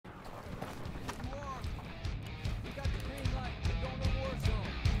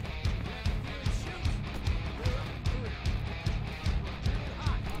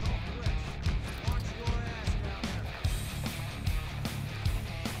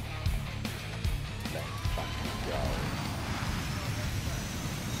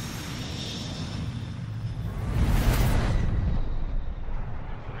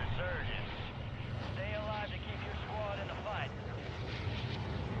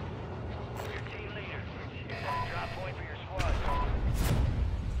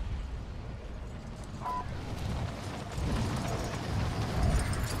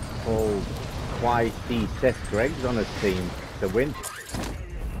why see Seth Greg's on his team to win.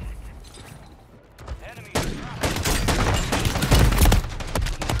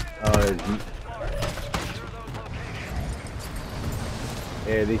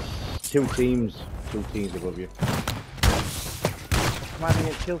 Yeah, there's two teams above you. Might be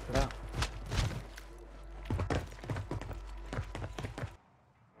get killed for that.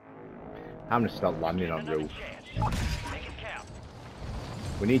 I'm gonna start landing on roof.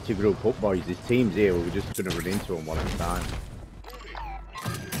 We need to group up, boys. There's teams here, we're just gonna run into them one at a time.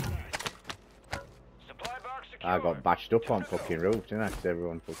 I got bashed up on fucking roof, didn't I? Because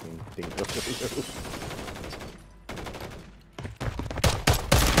everyone fucking teamed up on the roof.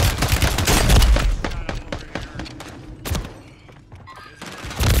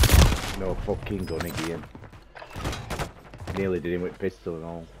 No fucking gun again. Nearly did him with pistol and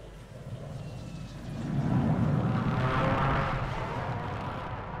all.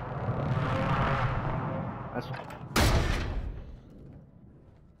 That's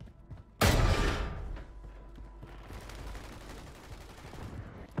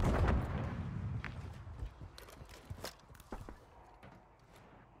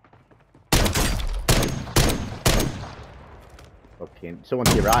fucking someone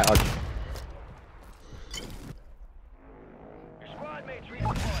to your right, Hodge. Your squad mates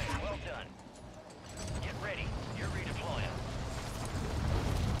redeploying. Well done. Get ready. You're redeploying.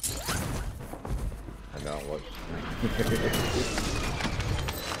 I know what.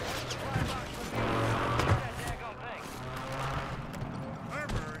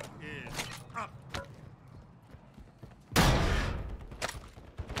 Armor is up.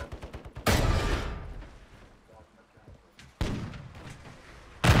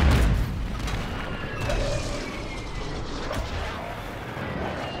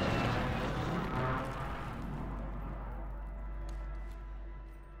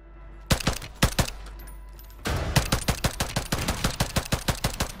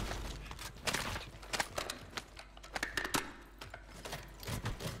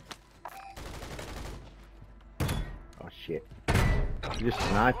 Oh shit. Just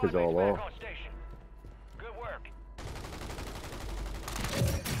snipers all over. Good work.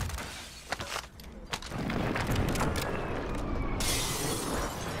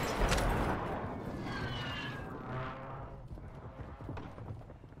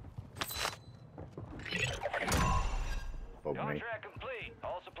 Above me. Contract complete.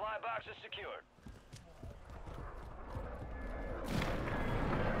 All supply boxes secured.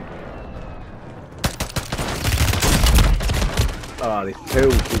 Oh, there's two.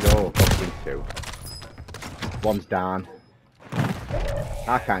 There's all fucking two. One's down.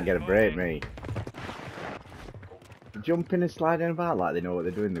 I can't get a break, mate. Jumping and sliding about like they know what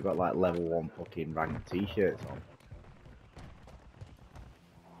they're doing. They've got like level 1 fucking ranked t-shirts on.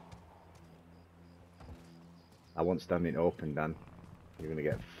 I won't stand it open, Dan. You're gonna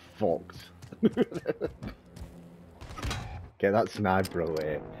get fucked. Get that sniper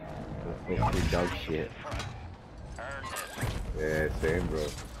away. The fucking dog shit. Yeah, same, bro. Some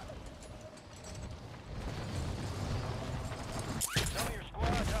of your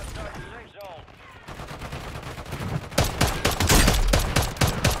squads outside the safe zone.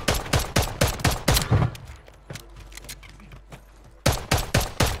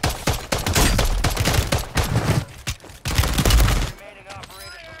 Remaining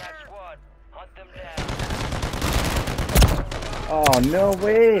operators from that squad. Hunt them down. Oh, no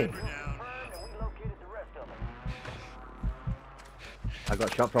way! Confirmed, and we located the rest of them. I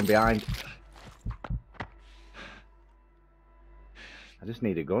got shot from behind. I just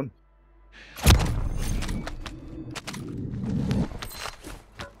need a gun.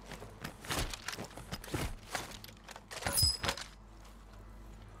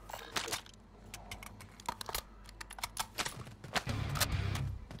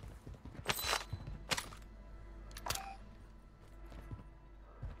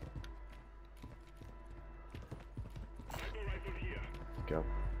 Go.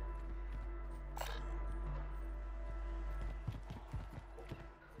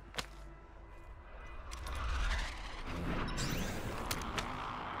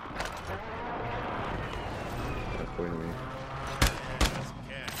 That's going to me.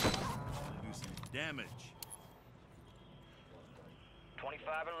 Cash. Do some damage.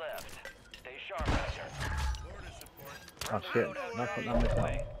 25 are left. Stay sharp out there. Border support. Oh shit, that's what I'm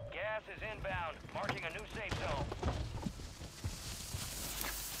missing. Gas is inbound, marking a new safe zone.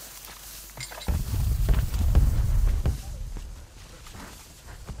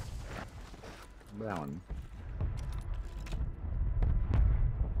 Brown.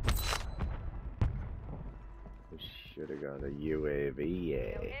 We should have got a UAV, yeah. No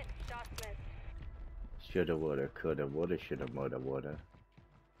hit, Stocksmith. Shoulda, woulda, coulda, woulda, shoulda, woulda, woulda.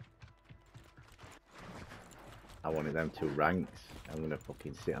 I wanted them 2 ranks. I'm gonna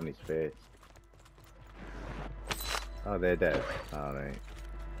fucking sit on his face. Oh, they're dead. Alright.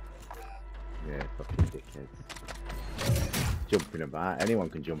 Yeah, fucking dickheads. Jumping about. Anyone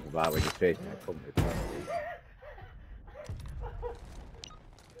can jump about when you're facing a company.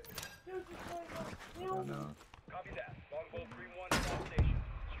 Oh no. Copy that. Longbow 3-1 is on station.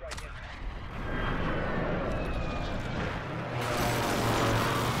 Strike in.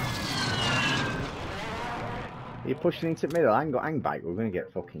 You're pushing into the middle. Hang back. We're gonna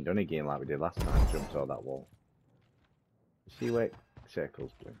get fucking done again like we did last time. Jumped over that wall. See where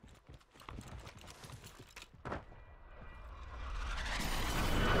circles blue.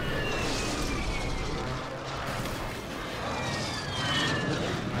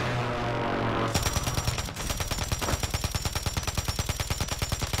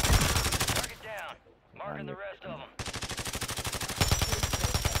 Target down. Marking the rest of them.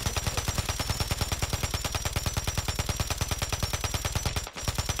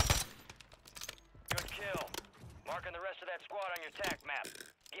 Good kill. Marking the rest of that squad on your tac map.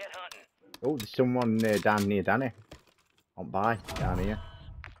 Get hunting. Oh, there's someone down near Danny. On by down here.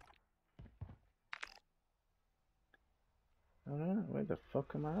 Alright, where the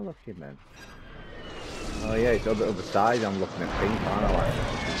fuck am I looking then? Oh yeah, it's on the other side. I'm looking at pink, aren't I? Like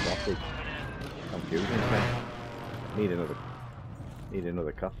fucking sausage. Confusing me. Need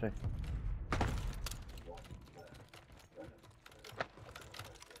another coffee.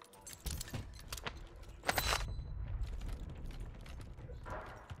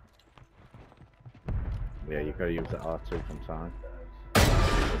 Yeah, you gotta use the R2 from time.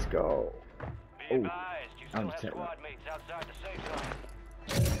 Let's go. Be Oh, advised, you still I'm have taking squad mates outside the safe zone.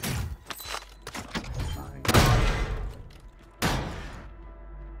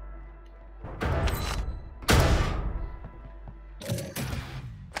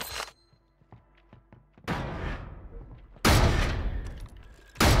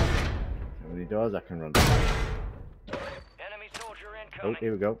 How many doors I can run? Enemy soldier Oh, incoming.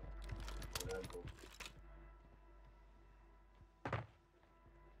 here we go.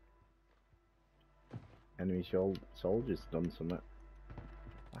 Enemy soldiers done something.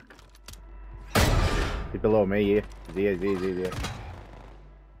 He's below me here. He's here. We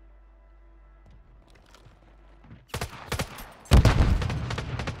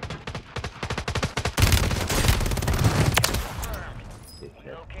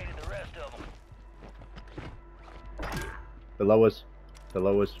located the rest of them. Below us,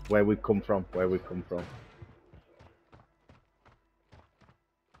 where we come from,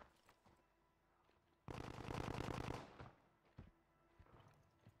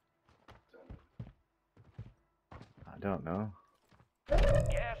 I don't know.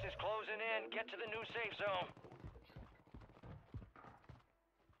 Gas is closing in. Get to the new safe zone.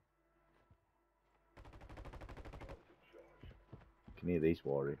 Can hear these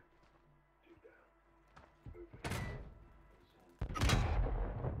warriors.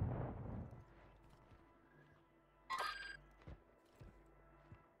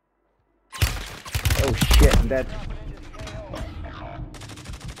 Oh shit, I'm dead.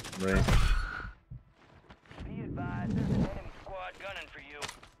 Right. Be advised, there's an enemy squad gunning for you.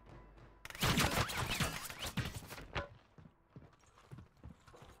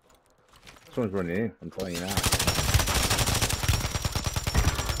 Someone's running in, I'm telling you now.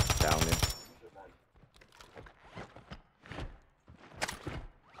 Down him.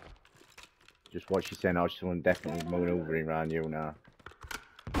 Just what she's saying, someone definitely maneuvering around you now.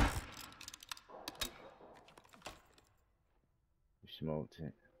 You smoked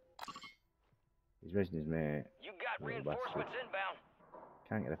it. He's raising his mate. You got Little reinforcements inbound.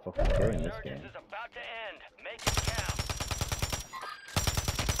 Can't get a fucking kill in this Resurgence game. is about to end. Make it count.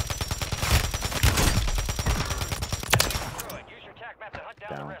 Destroyed. Use your tac map to hunt down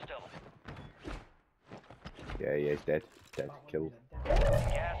Down. the rest of them. Yeah, he's dead. Dead. Killed.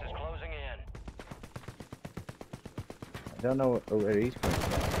 Gas is closing in. I don't know where he's coming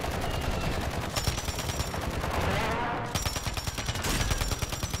from.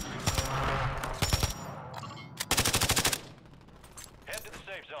 Head to the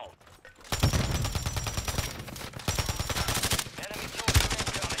safe zone. Enemy soldier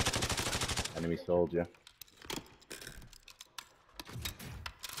incoming. Enemy soldier.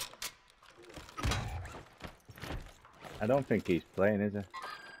 I don't think he's playing, is he?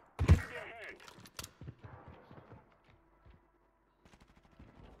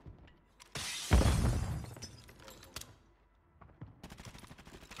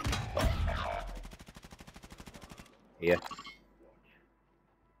 Yeah.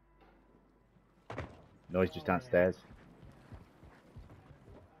 No, he's just downstairs.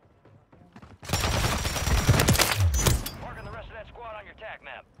 Marking the rest of that squad on your tac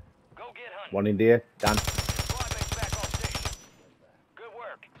map. Go get hunting. One in there, Dan. Squad mates back on station. Good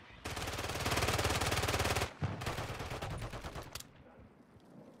work.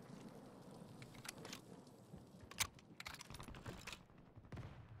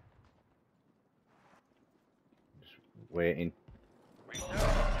 Just waiting. Resurgence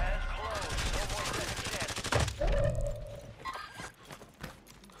has closed. No more second chances.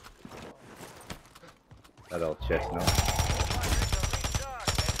 That old chestnut. Squad mates are restocked.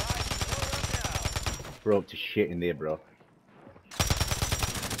 Advise you load up now. Broke to shit in there, bro.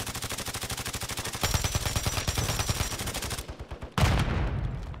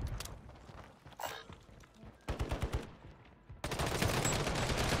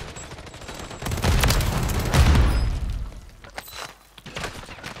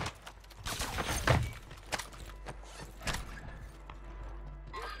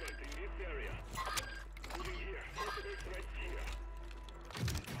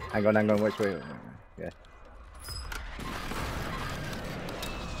 Hang on, which way? Yeah.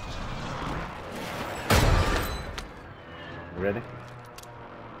 Ready?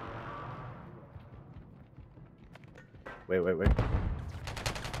 Wait. The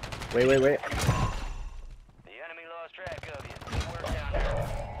enemy lost track of you. Good work down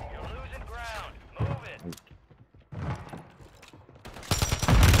there. You're losing ground. Move it.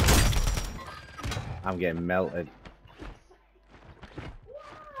 I'm getting melted.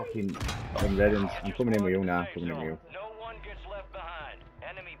 Fucking Reddings. I'm coming in with you now. Coming in with you. No one gets left behind.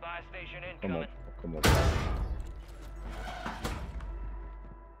 Enemy buy station Come on. incoming. Come on.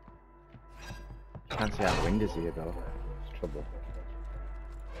 Can't see our windows here though. It's trouble.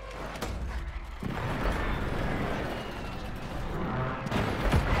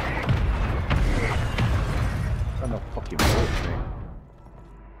 Got no fucking bullets, mate.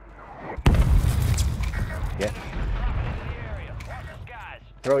 Yeah. Dropping into the area. Watch the skies.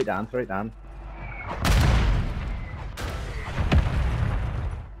 Throw it down.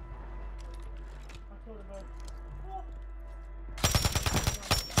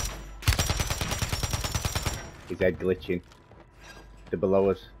 His head glitching. They're below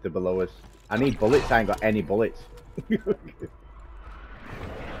us. I need bullets. I ain't got any bullets. We're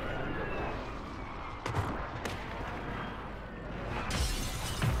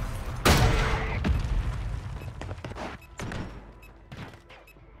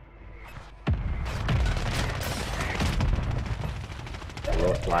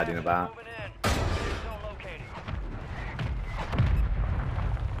all sliding about. Moving in. Safe zone located.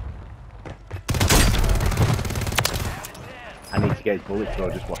 I need to get his bullets, bro.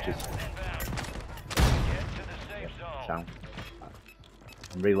 Just watch us. Inbound. Get to the safe zone. Sound.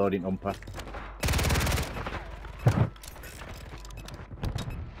 I'm reloading Umper.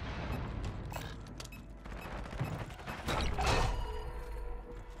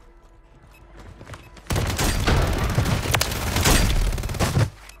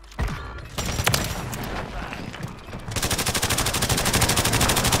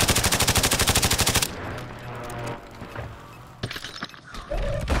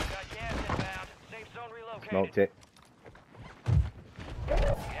 Got gas inbound. Safe zone relocated. Smoked it.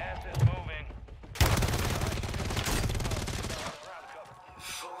 Gas is moving.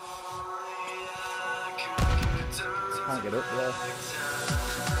 Can't get up there.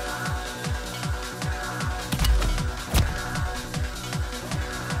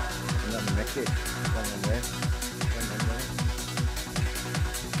 I'm not gonna make it. One way.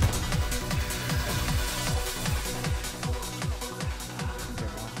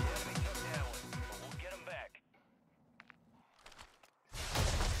 We'll get him back.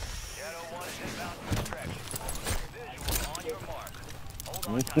 Shadow 1 is inbound for extraction. Visual on your mark. Hold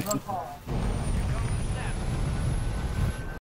on tight.